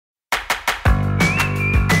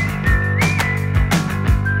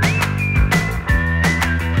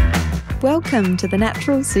Welcome to the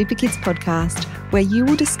Natural Super Kids podcast, where you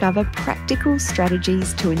will discover practical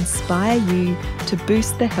strategies to inspire you to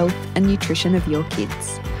boost the health and nutrition of your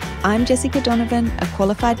kids. I'm Jessica Donovan, a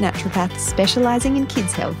qualified naturopath specialising in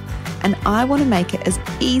kids' health, and I want to make it as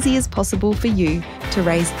easy as possible for you to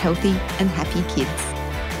raise healthy and happy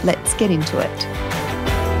kids. Let's get into it.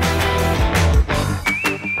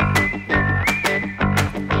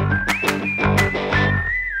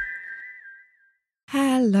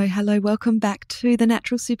 Hello. Welcome back to the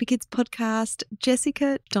Natural Super Kids podcast.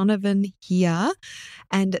 Jessica Donovan here.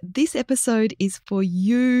 And this episode is for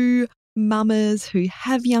you mamas who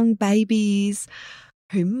have young babies,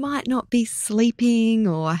 who might not be sleeping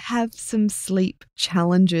or have some sleep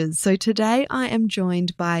challenges. So today I am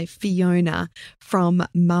joined by Fiona from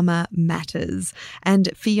Mama Matters. And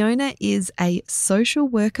Fiona is a social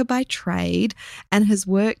worker by trade and has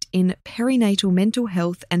worked in perinatal mental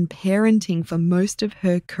health and parenting for most of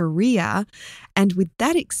her career. And with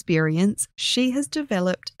that experience, she has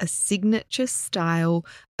developed a signature style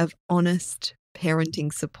of honest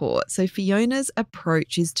parenting support. So Fiona's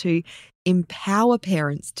approach is to empower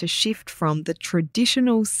parents to shift from the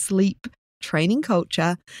traditional sleep training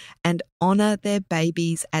culture and honour their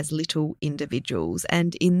babies as little individuals.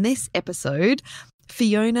 And in this episode,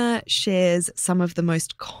 Fiona shares some of the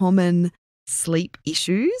most common sleep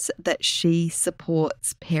issues that she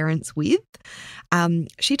supports parents with.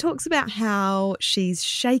 She talks about how she's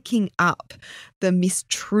shaking up the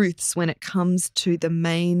mistruths when it comes to the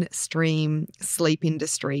mainstream sleep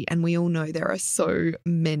industry, and we all know there are so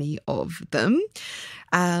many of them.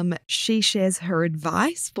 She shares her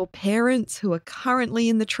advice for parents who are currently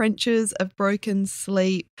in the trenches of broken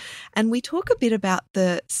sleep, and we talk a bit about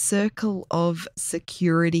the circle of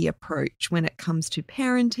security approach when it comes to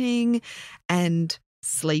parenting and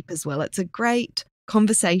sleep as well. It's a great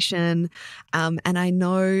conversation, and I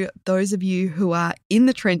know those of you who are in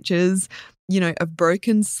the trenches, of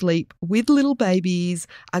broken sleep with little babies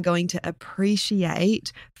are going to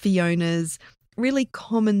appreciate Fiona's really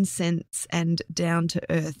common sense and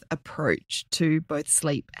down-to-earth approach to both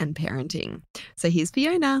sleep and parenting. So here's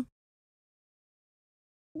Fiona.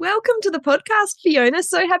 Welcome to the podcast, Fiona.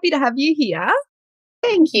 So happy to have you here.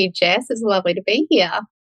 Thank you, Jess. It's lovely to be here.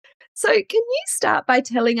 So can you start by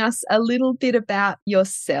telling us a little bit about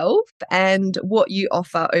yourself and what you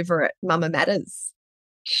offer over at Mama Matters?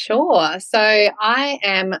 Sure. So I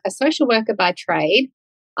am a social worker by trade.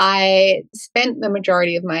 I spent the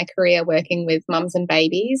majority of my career working with mums and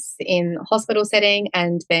babies in a hospital setting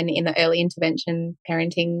and then in the early intervention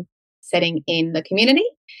parenting setting in the community.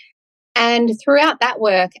 And throughout that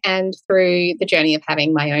work and through the journey of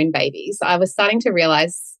having my own babies, I was starting to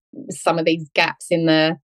realise some of these gaps in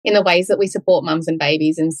the ways that we support mums and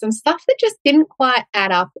babies and some stuff that just didn't quite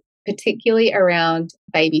add up, particularly around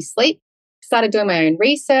baby sleep. Started doing my own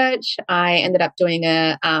research. I ended up doing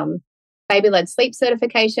a baby-led sleep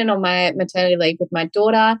certification on my maternity leave with my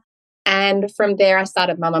daughter. And from there, I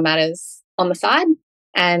started Mama Matters on the side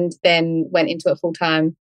and then went into it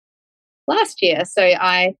full-time last year. So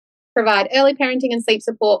I provide early parenting and sleep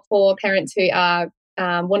support for parents who are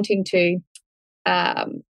wanting to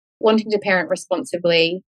parent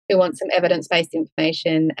responsibly, who want some evidence-based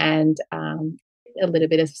information and a little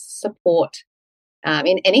bit of support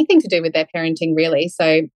in anything to do with their parenting, really. So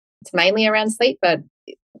it's mainly around sleep, but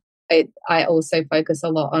I also focus a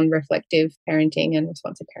lot on reflective parenting and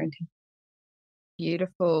responsive parenting.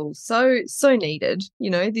 Beautiful. So needed,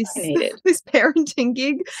 this parenting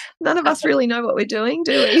gig. None of us really know what we're doing,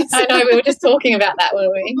 do we? I know, we were just talking about that,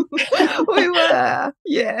 weren't we? We were,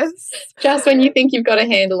 yes. Just when you think you've got a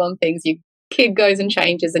handle on things, your kid goes and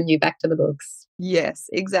changes and you're back to the books. Yes,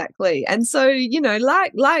 exactly. And so,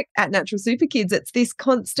 like at Natural Super Kids, it's this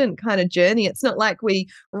constant kind of journey. It's not like we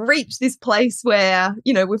reach this place where,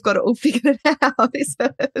 we've got it all figured out, is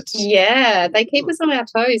it? Yeah, they keep us on our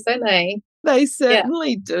toes, don't they? They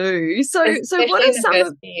certainly do. So what are some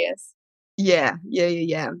of years? Yeah.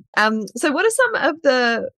 So what are some of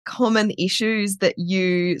the common issues that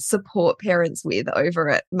you support parents with over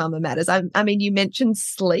at Mama Matters? I mean, you mentioned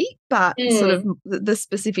sleep, but sort of the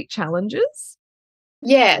specific challenges?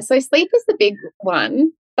 Yeah, so sleep is the big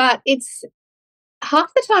one, but it's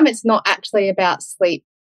half the time it's not actually about sleep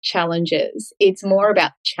challenges. It's more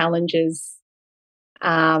about challenges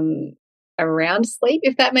around sleep,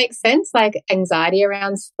 if that makes sense, like anxiety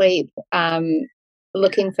around sleep,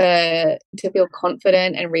 looking to feel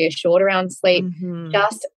confident and reassured around sleep,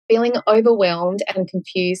 just feeling overwhelmed and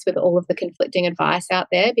confused with all of the conflicting advice out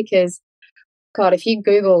there. Because, God, if you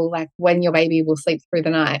Google like when your baby will sleep through the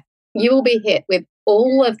night, you will be hit with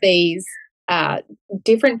all of these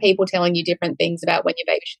different people telling you different things about when your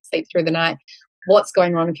baby should sleep through the night, what's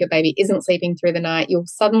going wrong if your baby isn't sleeping through the night. You'll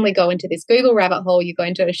suddenly go into this Google rabbit hole. You go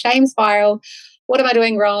into a shame spiral. What am I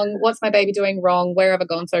doing wrong? What's my baby doing wrong? Where have I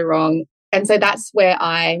gone so wrong? And so that's where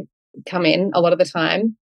I come in a lot of the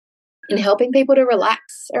time in helping people to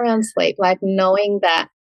relax around sleep, like knowing that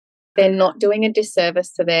they're not doing a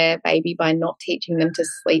disservice to their baby by not teaching them to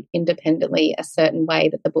sleep independently a certain way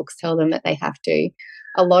that the books tell them that they have to.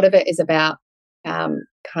 A lot of it is about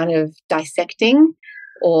kind of dissecting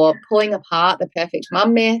or pulling apart the perfect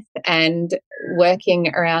mum myth and working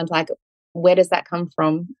around, like, where does that come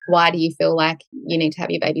from? Why do you feel like you need to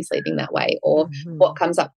have your baby sleeping that way? Or what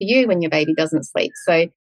comes up for you when your baby doesn't sleep? So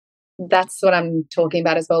that's what I'm talking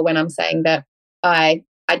about as well when I'm saying that I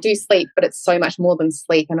do sleep, but it's so much more than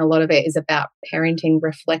sleep. And a lot of it is about parenting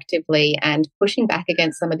reflectively and pushing back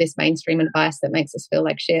against some of this mainstream advice that makes us feel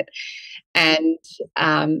like shit, and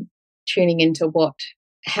tuning into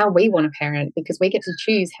how we want to parent, because we get to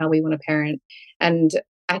choose how we want to parent. And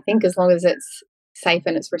I think as long as it's safe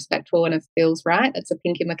and it's respectful and it feels right, it's a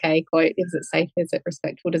Pinky McKay quote, is it safe, is it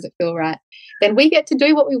respectful, does it feel right, then we get to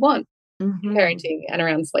do what we want in parenting and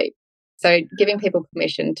around sleep. So giving people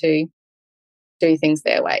permission to do things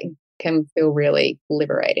their way can feel really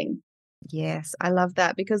liberating. Yes, I love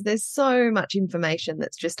that, because there's so much information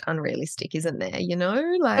that's just unrealistic, isn't there?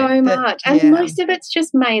 So much. And most of it's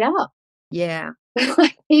just made up. Yeah.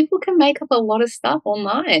 Like, people can make up a lot of stuff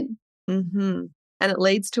online. And it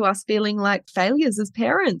leads to us feeling like failures as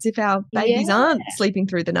parents if our babies aren't sleeping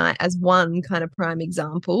through the night, as one kind of prime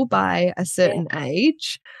example, by a certain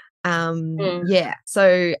age.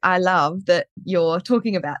 So I love that you're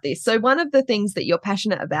talking about this. So one of the things that you're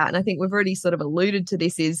passionate about, and I think we've already sort of alluded to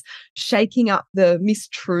this, is shaking up the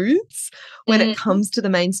mistruths when it comes to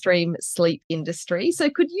the mainstream sleep industry.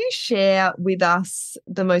 So could you share with us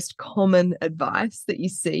the most common advice that you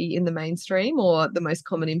see in the mainstream, or the most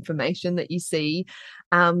common information that you see,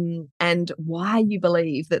 and why you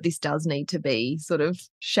believe that this does need to be sort of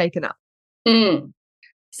shaken up?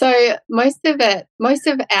 So most of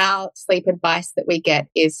our sleep advice that we get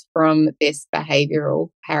is from this behavioral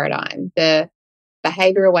paradigm, the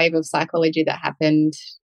behavioral wave of psychology that happened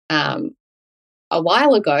a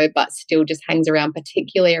while ago, but still just hangs around,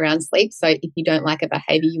 particularly around sleep. So if you don't like a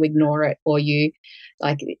behavior, you ignore it, or you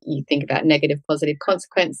think about negative, positive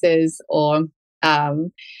consequences, or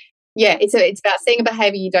it's about seeing a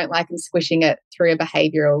behavior you don't like and squishing it through a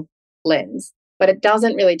behavioral lens. But it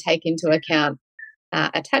doesn't really take into account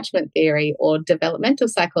attachment theory or developmental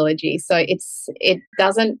psychology. So it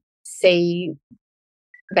doesn't see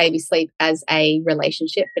baby sleep as a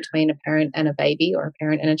relationship between a parent and a baby, or a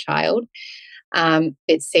parent and a child.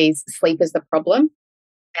 It sees sleep as the problem,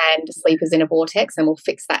 and sleep is in a vortex, and we'll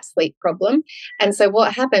fix that sleep problem. And so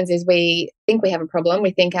what happens is we think we have a problem.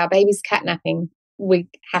 We think our baby's catnapping. We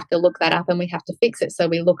have to look that up and we have to fix it. So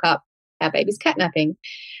we look up our baby's catnapping.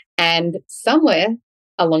 And somewhere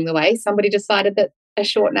along the way, somebody decided that a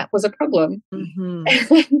short nap was a problem.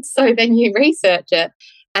 So then you research it,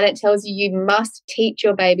 and it tells you you must teach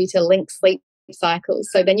your baby to link sleep cycles.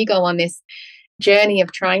 So then you go on this journey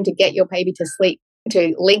of trying to get your baby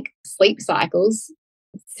to link sleep cycles.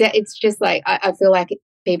 It's just like, I feel like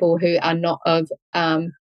people who are not in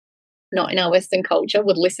our Western culture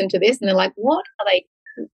would listen to this and they're like, what are they,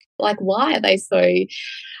 like, why are they so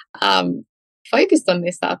focused on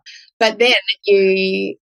this stuff? But then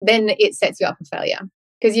it sets you up for failure,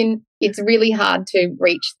 because it's really hard to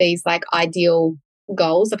reach these like ideal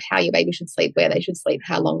goals of how your baby should sleep, where they should sleep,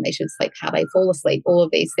 how long they should sleep, how they fall asleep, all of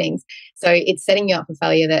these things. So it's setting you up for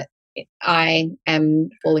failure, that I am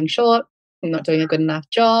falling short, I'm not doing a good enough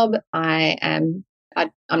job, I'm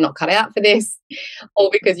not cut out for this, all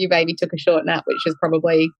because your baby took a short nap, which is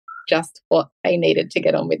probably just what they needed to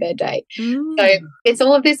get on with their day. So it's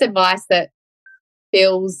all of this advice that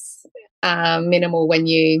feels minimal when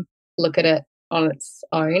you look at it on its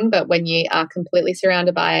own, but when you are completely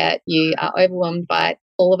surrounded by it, you are overwhelmed by it,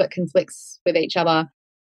 all of it conflicts with each other.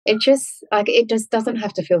 It just doesn't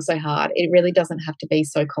have to feel so hard. It really doesn't have to be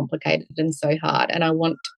so complicated and so hard. And I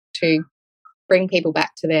want to bring people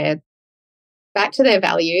back to their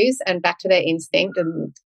values and back to their instinct,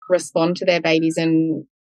 and respond to their babies, and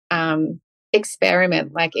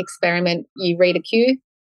experiment. You read a cue,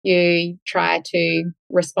 you try to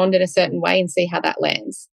respond in a certain way and see how that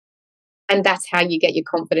lands. And that's how you get your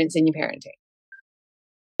confidence in your parenting.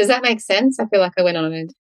 Does that make sense? I feel like I went on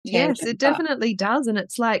Yes, tangent. it But definitely does. And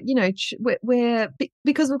it's like,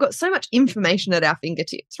 because we've got so much information at our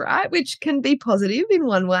fingertips, right? Which can be positive in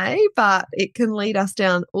one way, but it can lead us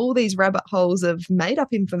down all these rabbit holes of made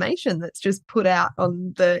up information that's just put out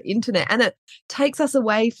on the internet. And it takes us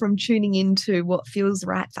away from tuning into what feels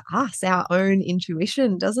right for us, our own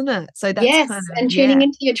intuition, doesn't it? So that's yes, kind of, and tuning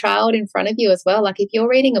into your child in front of you as well. Like if you're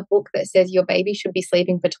reading a book that says your baby should be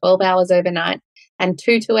sleeping for 12 hours overnight and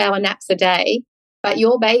 2 2-hour naps a day, but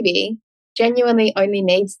your baby genuinely only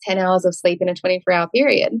needs 10 hours of sleep in a 24-hour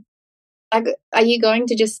period, like, are you going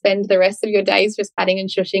to just spend the rest of your days just patting and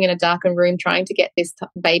shushing in a darkened room trying to get this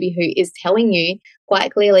baby who is telling you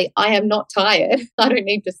quite clearly, I am not tired, I don't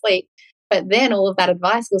need to sleep? But then all of that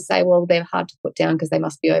advice will say, well, they're hard to put down because they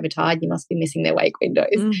must be overtired. You must be missing their wake windows.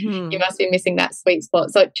 You must be missing that sweet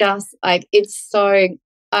spot. So just like, it's so,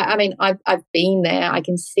 I mean, I've been there. I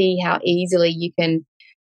can see how easily you can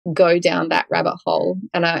go down that rabbit hole.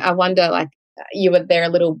 And I wonder, like, you were there a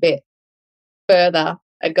little bit further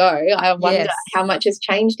ago. I wonder yes. how much has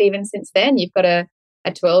changed even since then. You've got a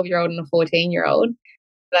 12-year-old and a 14-year-old.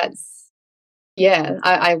 That's, yeah,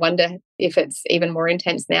 I wonder if it's even more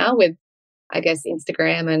intense now with, I guess,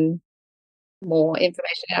 Instagram and more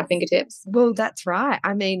information at our fingertips. Well, that's right.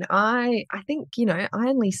 I mean, I think, I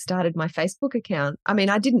only started my Facebook account. I mean,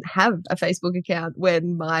 I didn't have a Facebook account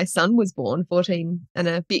when my son was born 14 and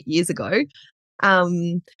a bit years ago.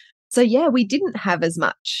 So yeah, we didn't have as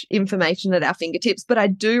much information at our fingertips, but I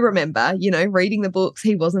do remember, reading the books.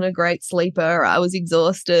 He wasn't a great sleeper. I was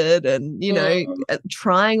exhausted and,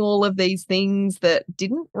 trying all of these things that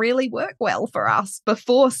didn't really work well for us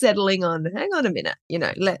before settling on, hang on a minute,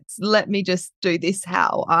 let me just do this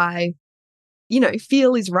how I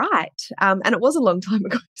feel is right. And it was a long time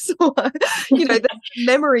ago. So, the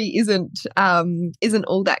memory isn't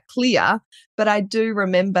all that clear, but I do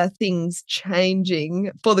remember things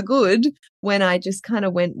changing for the good when I just kind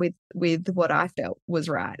of went with what I felt was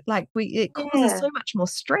right. Like it causes so much more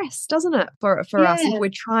stress, doesn't it, for us if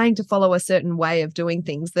we're trying to follow a certain way of doing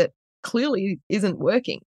things that clearly isn't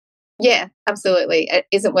working. Yeah, absolutely. It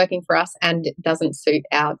isn't working for us and it doesn't suit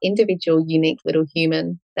our individual, unique little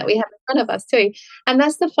human that we have in front of us too. And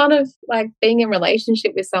that's the fun of like being in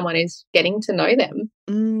relationship with someone, is getting to know them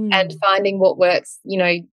and finding what works,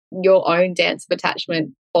 your own dance of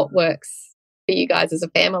attachment, what works for you guys as a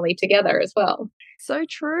family together as well. So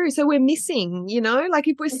true. So we're missing, like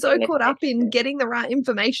if we're so caught up in getting the right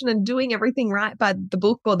information and doing everything right by the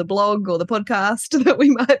book or the blog or the podcast that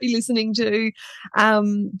we might be listening to,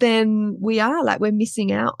 then we're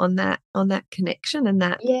missing out on that connection and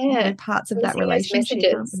that parts of that relationship.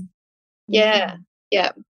 Aren't we? Yeah.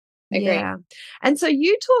 Agree. Yeah. And so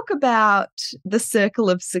you talk about the circle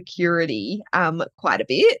of security quite a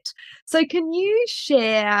bit. So can you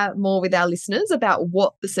share more with our listeners about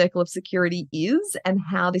what the circle of security is and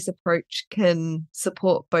how this approach can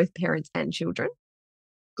support both parents and children?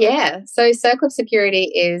 Yeah. So Circle of Security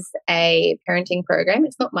is a parenting program.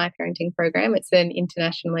 It's not my parenting program. It's an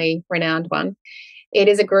internationally renowned one. It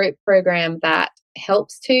is a group program that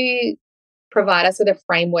helps to provide us with a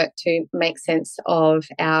framework to make sense of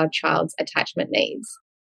our child's attachment needs.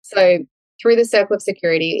 So through the Circle of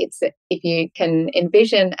Security, it's, if you can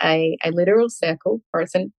envision a literal circle, or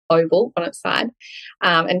it's an oval on its side,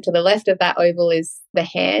 and to the left of that oval is the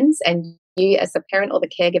hands, and you as the parent or the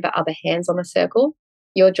caregiver are the hands on the circle.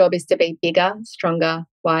 Your job is to be bigger, stronger,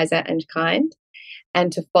 wiser and kind,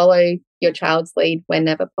 and to follow your child's lead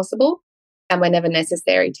whenever possible and whenever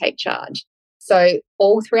necessary, take charge. So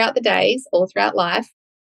all throughout the days, all throughout life,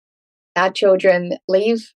 our children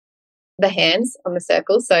leave the hands on the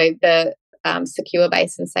circle, so the secure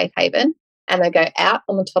base and safe haven, and they go out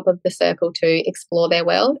on the top of the circle to explore their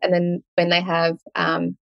world. And then when they have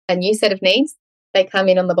a new set of needs, they come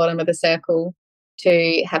in on the bottom of the circle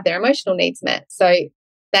to have their emotional needs met. So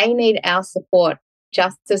they need our support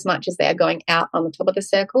just as much as they are going out on the top of the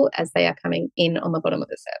circle as they are coming in on the bottom of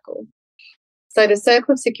the circle. So the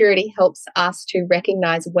Circle of Security helps us to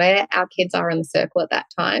recognize where our kids are in the circle at that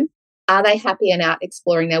time. Are they happy and out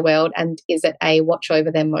exploring their world? And is it a watch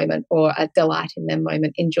over them moment, or a delight in them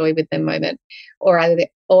moment, enjoy with them moment? Or are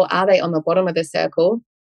they on the bottom of the circle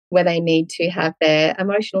where they need to have their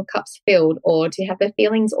emotional cups filled or to have their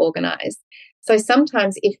feelings organized? So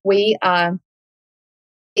sometimes if we are,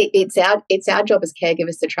 it's our job as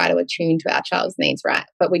caregivers to try to attune to our child's needs, right?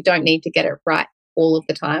 But we don't need to get it right all of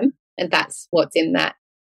the time. And that's what's in that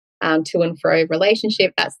to and fro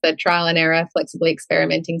relationship. That's the trial and error, flexibly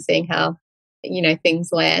experimenting, seeing how, things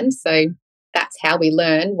land. So that's how we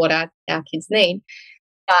learn what our kids need.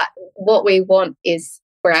 But what we want is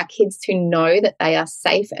for our kids to know that they are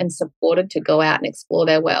safe and supported to go out and explore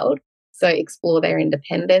their world. So explore their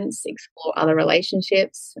independence, explore other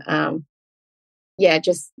relationships.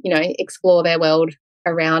 Just, explore their world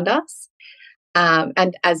around us.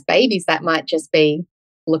 And as babies, that might just be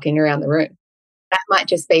looking around the room. That might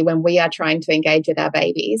just be when we are trying to engage with our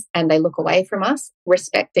babies and they look away from us,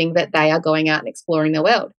 respecting that they are going out and exploring the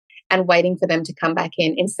world and waiting for them to come back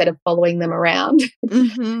in instead of following them around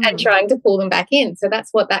and trying to pull them back in. So that's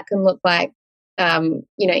what that can look like, in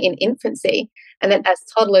infancy. And then as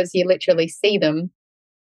toddlers, you literally see them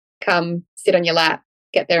come, sit on your lap,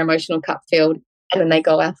 get their emotional cup filled, and then they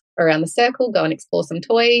go out around the circle, go and explore some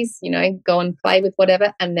toys, go and play with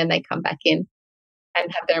whatever, and then they come back in and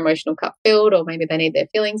have their emotional cup filled, or maybe they need their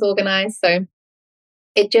feelings organized. So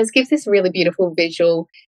it just gives this really beautiful visual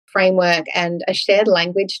framework and a shared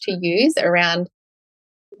language to use around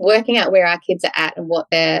working out where our kids are at and what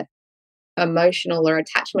their emotional or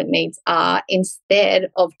attachment needs are, instead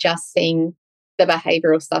of just seeing the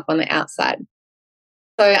behavioral stuff on the outside.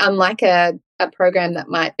 So unlike a program that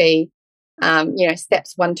might be,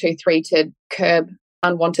 steps 1, 2, 3 to curb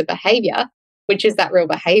unwanted behavior, which is that real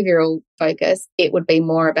behavioral focus, it would be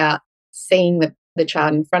more about seeing the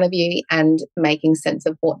child in front of you and making sense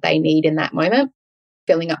of what they need in that moment,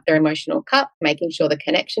 filling up their emotional cup, making sure the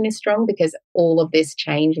connection is strong, because all of this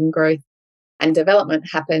change and growth and development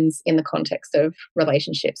happens in the context of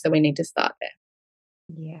relationships. So we need to start there.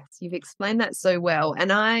 Yes, you've explained that so well.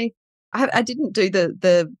 And I didn't do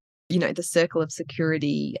the circle of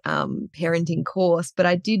security parenting course, but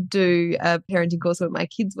I did do a parenting course when my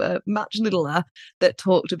kids were much littler that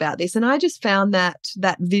talked about this. And I just found that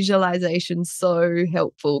visualization so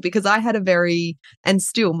helpful, because I had and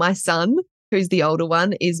still my son, who's the older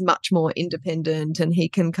one, is much more independent, and he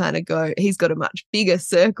can kind of go, he's got a much bigger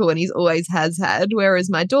circle and he's always has had. Whereas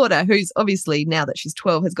my daughter, who's obviously now that she's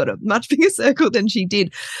 12, has got a much bigger circle than she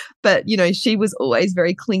did. But, she was always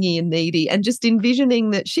very clingy and needy, and just envisioning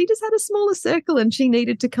that she just had a smaller circle and she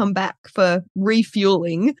needed to come back for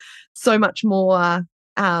refueling so much more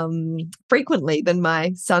frequently than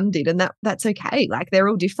my son did. And that's okay. Like, they're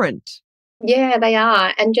all different. Yeah, they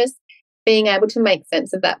are. And just being able to make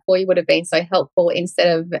sense of that for you would have been so helpful,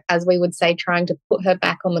 instead of, as we would say, trying to put her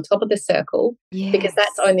back on the top of the circle, because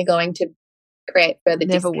that's only going to create further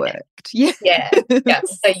Never disconnect. worked. Yeah. Yeah.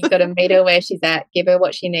 So you've got to meet her where she's at, give her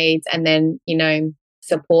what she needs, and then,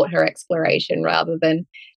 support her exploration rather than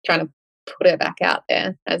trying to put her back out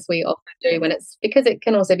there, as we often do, when it's because it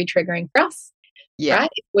can also be triggering for us. Yeah. Right?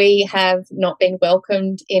 If we have not been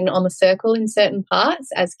welcomed in on the circle in certain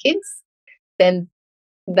parts as kids, then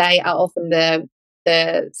they are often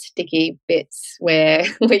the sticky bits where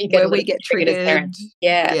we get triggered as parents.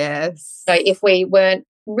 Yeah. Yes. So if we weren't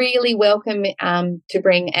really welcome to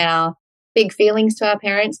bring our big feelings to our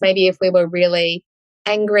parents, maybe if we were really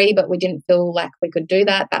angry but we didn't feel like we could do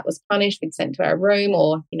that was punished, we'd sent to our room,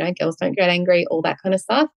 or girls don't get angry, all that kind of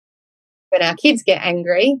stuff. When our kids get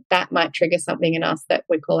angry, that might trigger something in us that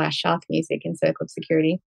we call our shark music in circle of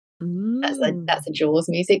security. That's a Jaws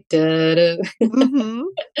music. Mm-hmm.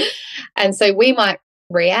 And so we might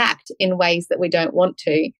react in ways that we don't want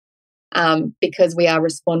to, because we're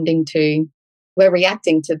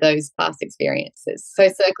reacting to those past experiences. So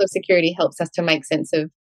circle of security helps us to make sense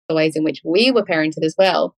of the ways in which we were parented as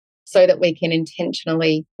well, so that we can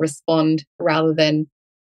intentionally respond rather than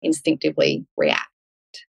instinctively react.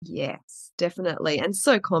 Yes, definitely. And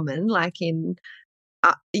so common, like in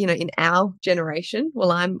our generation.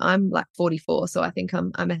 Well, I'm like 44, so I think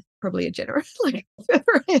I'm probably a generation like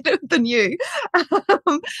further ahead than you.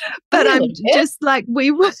 But I'm just like,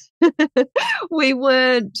 we weren't,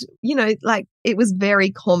 like, it was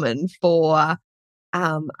very common for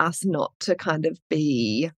us not to kind of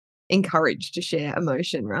be encouraged to share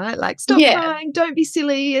emotion, right? Like, stop crying, don't be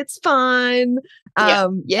silly, it's fine.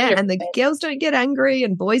 And the girls don't get angry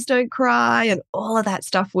and boys don't cry, and all of that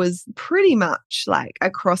stuff was pretty much like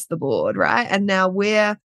across the board, right? And now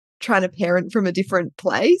we're trying to parent from a different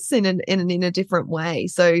place in a different way,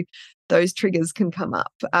 so those triggers can come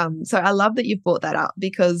up. So I love that you've brought that up,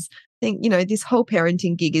 because I think this whole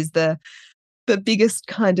parenting gig is the biggest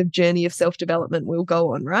kind of journey of self-development we'll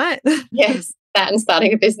go on, right? Yes. That and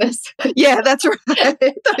starting a business. Yeah, that's right.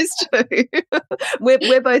 Those two.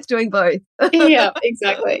 We're both doing both. Yeah,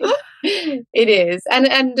 exactly. It is.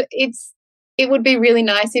 And it would be really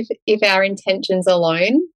nice if our intentions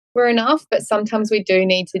alone were enough, but sometimes we do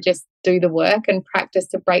need to just do the work and practice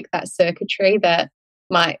to break that circuitry that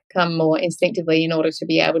might come more instinctively, in order to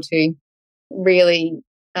be able to really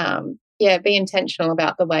be intentional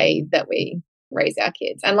about the way that we raise our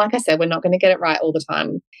kids. And like I said, we're not going to get it right all the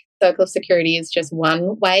time. Circle of security is just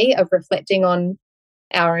one way of reflecting on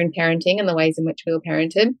our own parenting and the ways in which we were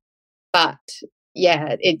parented. But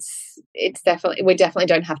yeah, it's definitely, we definitely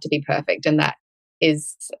don't have to be perfect. And that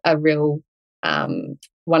is a real,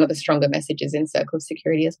 one of the stronger messages in circle of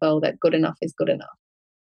security as well, that good enough is good enough.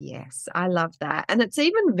 Yes, I love that. And it's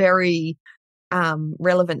even very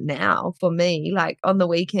relevant now for me. Like on the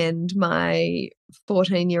weekend, my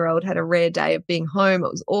 14-year-old had a rare day of being home.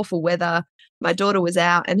 It was awful weather. My daughter was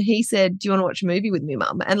out and he said, "Do you want to watch a movie with me,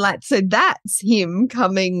 Mum?" And like, so that's him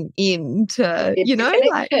coming in to, It's you a know,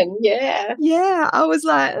 like, connection, yeah. yeah, I was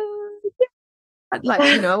like,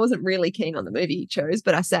 like, you know, I wasn't really keen on the movie he chose,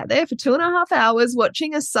 but I sat there for 2.5 hours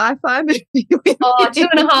watching a sci-fi movie with Oh, him.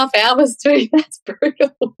 2.5 hours too. That's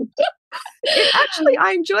brutal. It actually,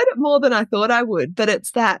 I enjoyed it more than I thought I would, but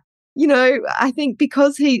it's that, you know, I think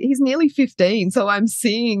because he's nearly 15, so I'm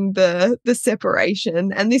seeing the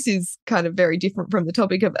separation, and this is kind of very different from the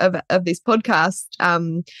topic of this podcast.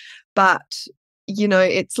 But you know,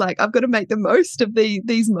 it's like I've got to make the most of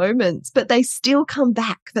these moments, but they still come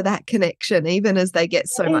back for that connection, even as they get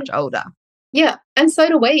so much older. Yeah, and so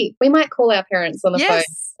do we. We might call our parents on the phone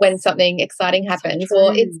Yes. when something exciting happens,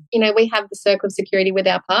 or it's, you know, we have the circle of security with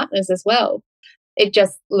our partners as well. It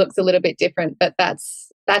just looks a little bit different, but that's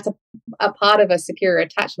a part of a secure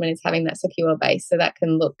attachment, is having that secure base. So that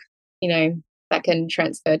can look, you know, that can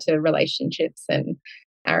transfer to relationships and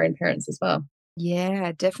our own parents as well.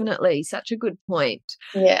 Yeah, definitely. Such a good point.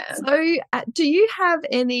 Yeah. So, do you have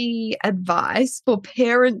any advice for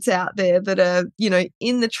parents out there that are, you know,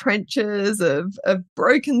 in the trenches of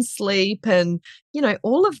broken sleep and, you know,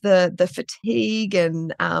 all of the fatigue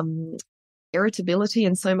and irritability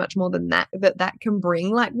and so much more than that can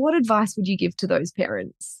bring? Like, what advice would you give to those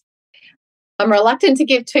parents? I'm reluctant to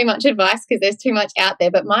give too much advice because there's too much out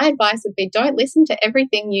there, but my advice would be, don't listen to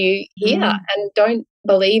everything you hear and don't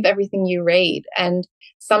believe everything you read. And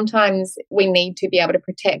sometimes we need to be able to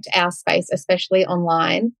protect our space, especially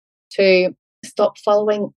online, to stop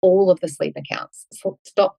following all of the sleep accounts,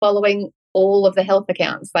 stop following all of the health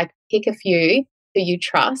accounts. Like, pick a few who you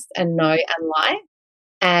trust and know and like,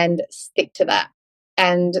 and stick to that.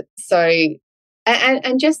 And so,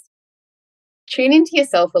 and just tune into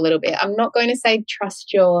yourself a little bit. I'm not going to say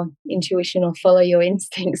trust your intuition or follow your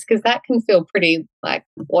instincts, because that can feel pretty like,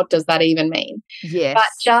 what does that even mean? Yes. But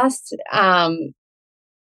just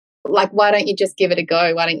like, why don't you just give it a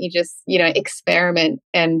go? Why don't you just, you know, experiment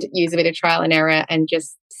and use a bit of trial and error and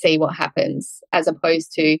just see what happens, as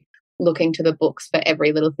opposed to looking to the books for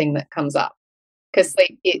every little thing that comes up. Because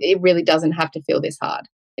sleep, it really doesn't have to feel this hard.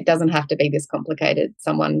 It doesn't have to be this complicated.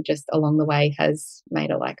 Someone just along the way has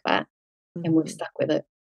made it like that. And we've stuck with it.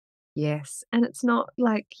 Yes. And it's not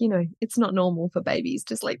like, you know, it's not normal for babies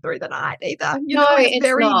to sleep through the night either. You No, know, it's it's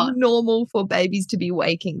very not. normal for babies to be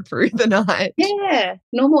waking through the night. Yeah,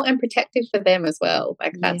 normal and protective for them as well.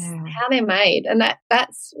 Like, that's how they're made. And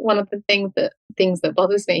that's one of the things that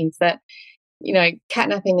bothers me, is that, you know,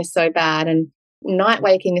 catnapping is so bad and night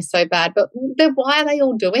waking is so bad, but then why are they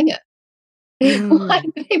all doing it? Why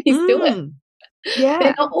do babies do it? Yeah.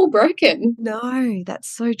 They're not all broken. No, that's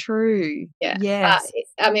so true. Yeah. Yes.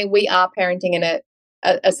 I mean, we are parenting in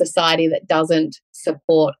a society that doesn't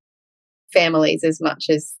support families as much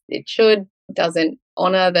as it should, doesn't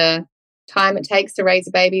honour the time it takes to raise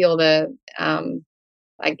a baby, or the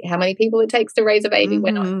like how many people it takes to raise a baby.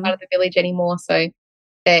 We're not part of the village anymore. So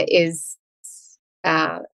there is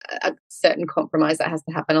a certain compromise that has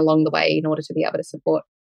to happen along the way in order to be able to support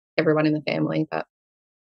everyone in the family. But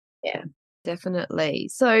yeah. Definitely.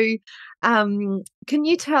 So, can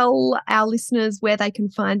you tell our listeners where they can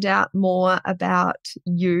find out more about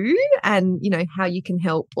you and, you know, how you can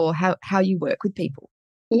help, or how you work with people?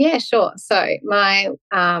 Yeah, sure. So my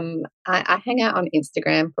I hang out on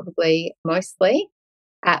Instagram probably mostly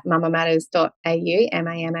at mamamatters.au,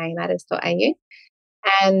 MAMA matters.au.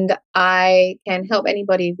 And I can help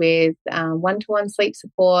anybody with one-to-one sleep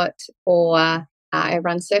support, or I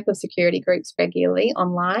run circle of security groups regularly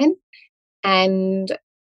online. And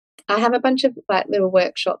I have a bunch of like little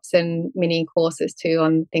workshops and mini courses too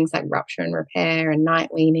on things like rupture and repair and night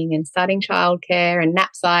weaning and starting childcare and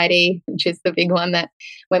napsiety, which is the big one, that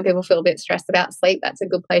when people feel a bit stressed about sleep, that's a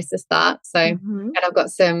good place to start. So, and I've got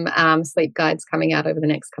some sleep guides coming out over the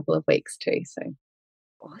next couple of weeks too. So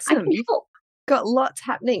awesome. You've got lots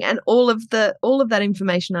happening, and all of that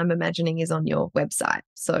information, I'm imagining, is on your website.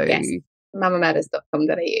 So yes,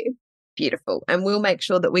 mamamatters.com.au. Beautiful. And we'll make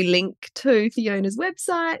sure that we link to Fiona's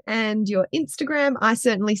website and your Instagram. I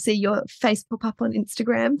certainly see your face pop up on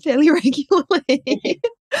Instagram fairly regularly.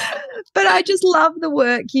 But I just love the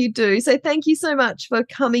work you do. So thank you so much for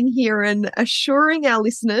coming here and assuring our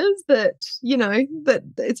listeners that, that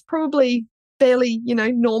it's probably fairly,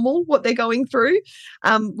 normal what they're going through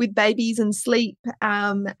with babies and sleep.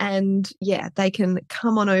 And yeah, they can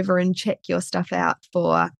come on over and check your stuff out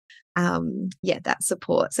for that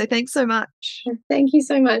support. So thanks so much. Thank you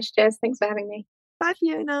so much, Jess. Thanks for having me. Bye,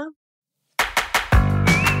 Fiona.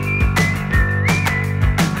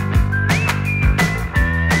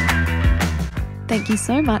 Thank you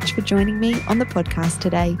so much for joining me on the podcast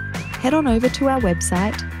today. Head on over to our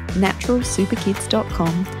website,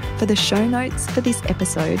 naturalsuperkids.com, for the show notes for this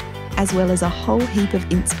episode, as well as a whole heap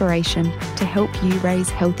of inspiration to help you raise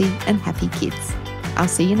healthy and happy kids. I'll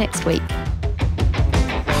see you next week.